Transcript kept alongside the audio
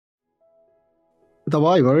The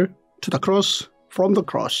Bible to the cross, from the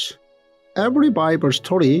cross. Every Bible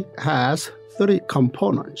story has three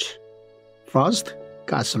components. First,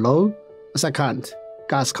 God's law. Second,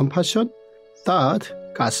 God's compassion. Third,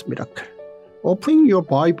 God's miracle. Opening your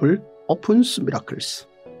Bible opens miracles.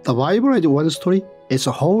 The Bible as one story is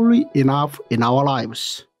wholly enough in our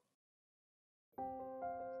lives.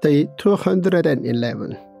 Day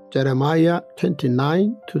 211, Jeremiah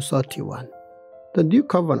 29-31. The New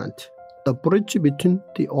Covenant, the bridge between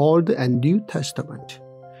the Old and New Testament.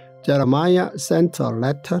 Jeremiah sent a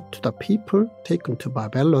letter to the people taken to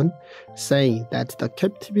Babylon, saying that the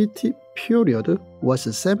captivity period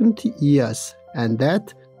was 70 years and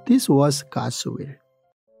that this was God's will.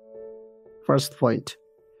 First point.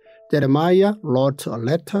 Jeremiah wrote a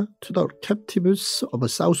letter to the captives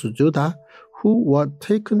of South Judah who were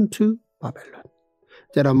taken to Babylon.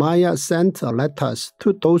 Jeremiah sent letters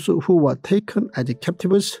to those who were taken as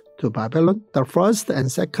captives to Babylon, the first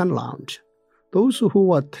and second round. Those who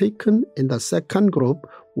were taken in the second group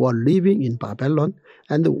were living in Babylon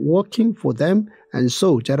and working for them, and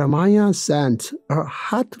so Jeremiah sent a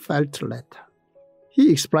heartfelt letter.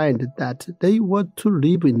 He explained that they were to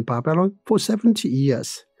live in Babylon for 70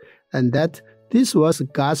 years, and that this was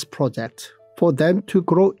God's project for them to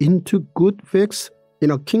grow into good figs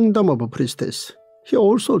in a kingdom of priests. He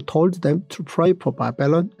also told them to pray for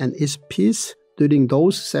Babylon and its peace during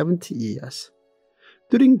those 70 years.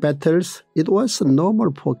 During battles, it was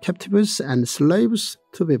normal for captives and slaves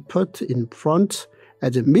to be put in front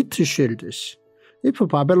as meat shields. If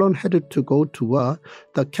Babylon had to go to war,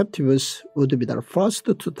 the captives would be the first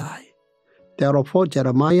to die. Therefore,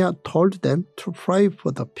 Jeremiah told them to pray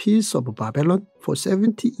for the peace of Babylon for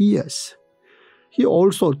 70 years. He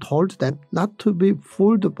also told them not to be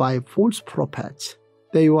fooled by false prophets.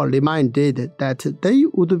 They were reminded that they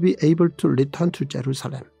would be able to return to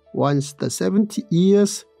Jerusalem once the 70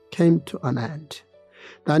 years came to an end.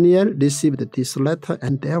 Daniel received this letter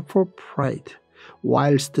and therefore prayed,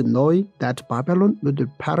 whilst knowing that Babylon would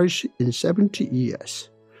perish in 70 years.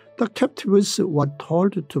 The captives were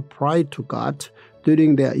told to pray to God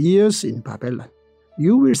during their years in Babylon.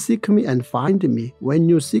 You will seek me and find me when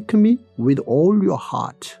you seek me with all your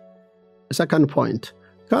heart. Second point.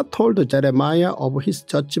 God told Jeremiah of his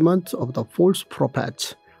judgment of the false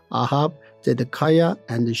prophets, Ahab, Zedekiah,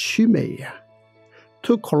 and Shimei.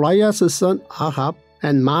 To Koliah's son Ahab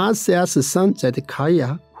and Maaseiah's son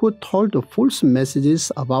Zedekiah, who told false messages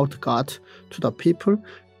about God to the people,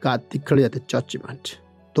 God declared judgment.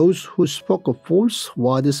 Those who spoke false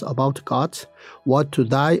words about God were to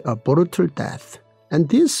die a brutal death, and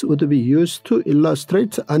this would be used to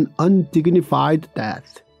illustrate an undignified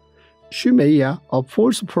death. Shimei, a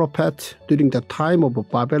false prophet during the time of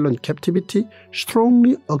Babylon captivity,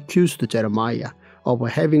 strongly accused Jeremiah of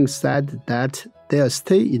having said that their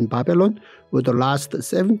stay in Babylon would last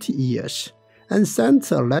 70 years, and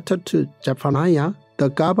sent a letter to Zephaniah, the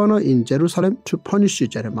governor in Jerusalem, to punish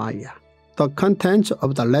Jeremiah. The contents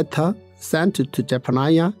of the letter sent to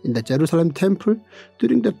Zephaniah in the Jerusalem temple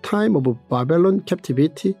during the time of Babylon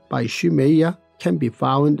captivity by Shimei can be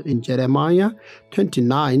found in Jeremiah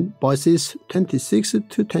 29 verses 26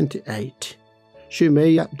 to 28.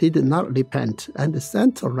 Shimei did not repent and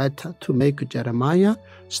sent a letter to make Jeremiah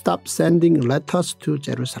stop sending letters to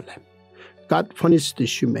Jerusalem. God punished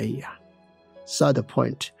Shimei. Third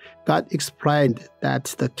point, God explained that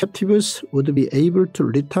the captives would be able to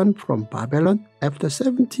return from Babylon after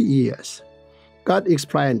 70 years. God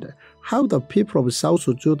explained how the people of South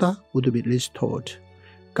Judah would be restored.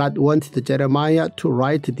 God wanted Jeremiah to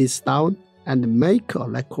write this down and make a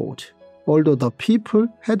record. Although the people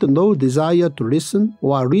had no desire to listen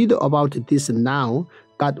or read about this now,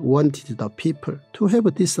 God wanted the people to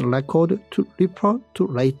have this record to refer to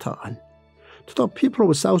later on. To the people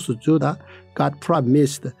of South Judah, God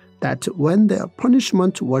promised that when their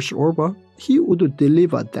punishment was over, He would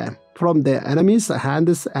deliver them from their enemies'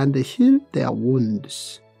 hands and heal their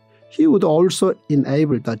wounds. He would also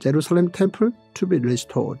enable the Jerusalem temple to be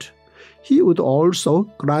restored. He would also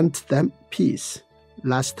grant them peace.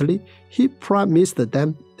 Lastly, He promised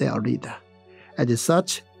them their leader. As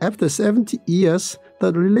such, after 70 years,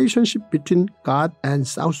 the relationship between God and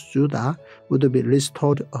South Judah would be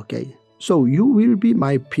restored again. So you will be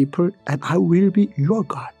my people, and I will be your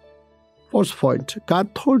God. Fourth point,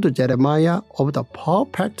 God told Jeremiah of the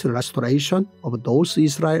perfect restoration of those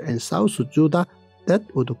Israel and South Judah that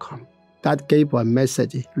would come. God gave a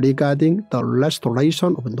message regarding the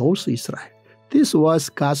restoration of those Israel. This was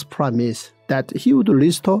God's promise that He would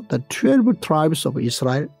restore the 12 tribes of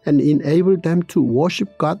Israel and enable them to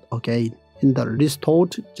worship God again in the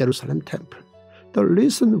restored Jerusalem temple. The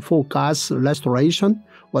reason for God's restoration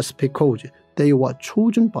was because they were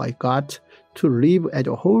chosen by God to live as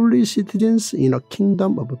holy citizens in a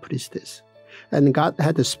kingdom of priests. And God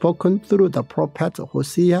had spoken through the prophet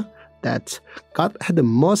Hosea that God had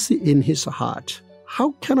mercy in his heart.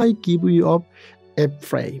 How can I give you up,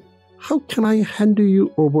 Ephraim? How can I hand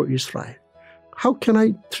you over Israel? How can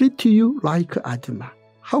I treat you like Admah?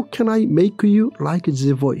 How can I make you like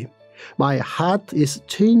Zeboim? My heart is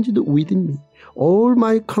changed within me. All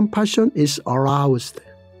my compassion is aroused.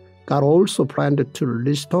 God also planned to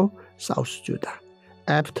restore South Judah.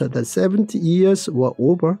 After the 70 years were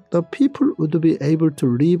over, the people would be able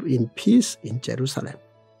to live in peace in Jerusalem.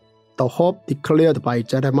 The hope declared by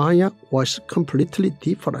Jeremiah was completely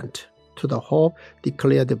different to the hope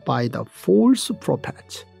declared by the false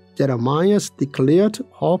prophet. Jeremiah's declared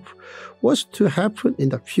hope was to happen in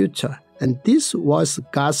the future, and this was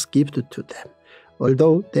God's gift to them.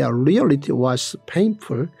 Although their reality was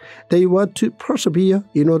painful, they were to persevere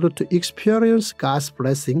in order to experience God's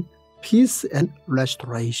blessing, peace, and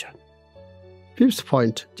restoration. Fifth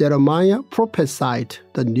point, Jeremiah prophesied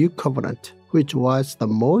the new covenant, which was the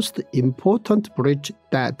most important bridge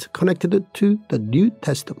that connected to the New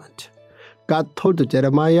Testament. God told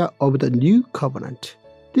Jeremiah of the new covenant.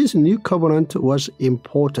 This new covenant was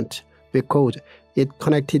important because it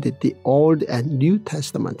connected the Old and New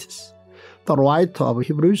Testaments. The writer of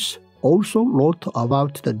Hebrews also wrote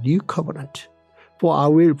about the new covenant. For I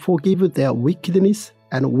will forgive their wickedness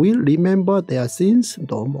and will remember their sins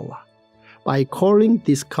no more. By calling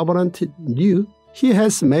this covenant new, he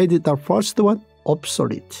has made the first one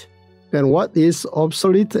obsolete. And what is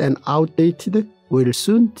obsolete and outdated will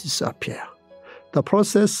soon disappear. The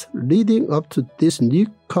process leading up to this new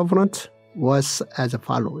covenant was as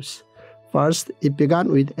follows. First, it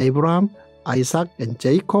began with Abraham, Isaac, and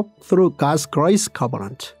Jacob through God's grace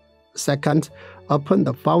covenant. Second, upon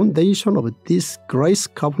the foundation of this grace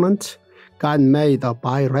covenant, God made a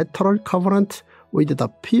bilateral covenant with the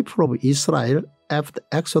people of Israel after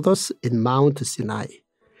Exodus in Mount Sinai.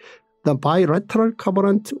 The bilateral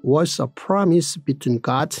covenant was a promise between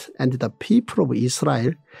God and the people of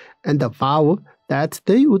Israel and a vow that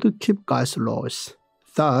they would keep God's laws.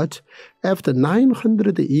 Third, after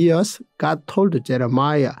 900 years, God told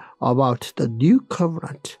Jeremiah about the new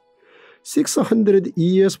covenant. 600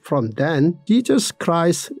 years from then, Jesus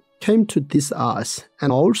Christ came to this earth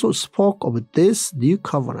and also spoke of this new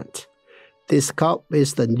covenant. This cup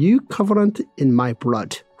is the new covenant in my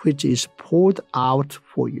blood, which is poured out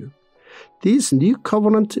for you. This new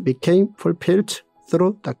covenant became fulfilled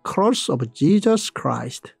through the cross of Jesus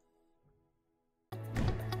Christ.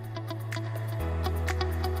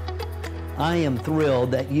 I am thrilled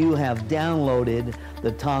that you have downloaded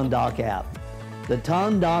the Tongdok app. The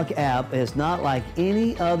Tongdok app is not like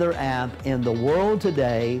any other app in the world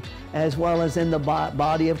today, as well as in the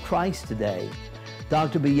body of Christ today.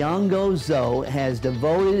 Dr. Byung-Go Zo has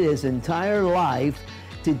devoted his entire life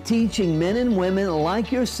to teaching men and women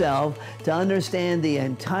like yourself to understand the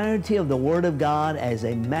entirety of the Word of God as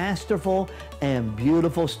a masterful and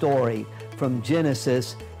beautiful story from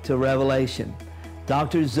Genesis to Revelation.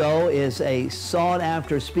 Dr. Zo is a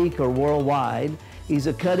sought-after speaker worldwide. He's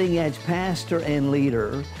a cutting-edge pastor and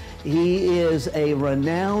leader. He is a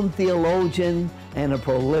renowned theologian and a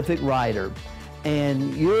prolific writer.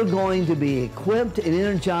 And you're going to be equipped and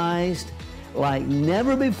energized like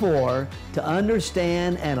never before to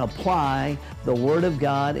understand and apply the Word of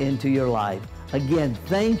God into your life. Again,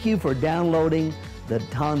 thank you for downloading the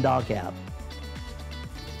Tongdok app.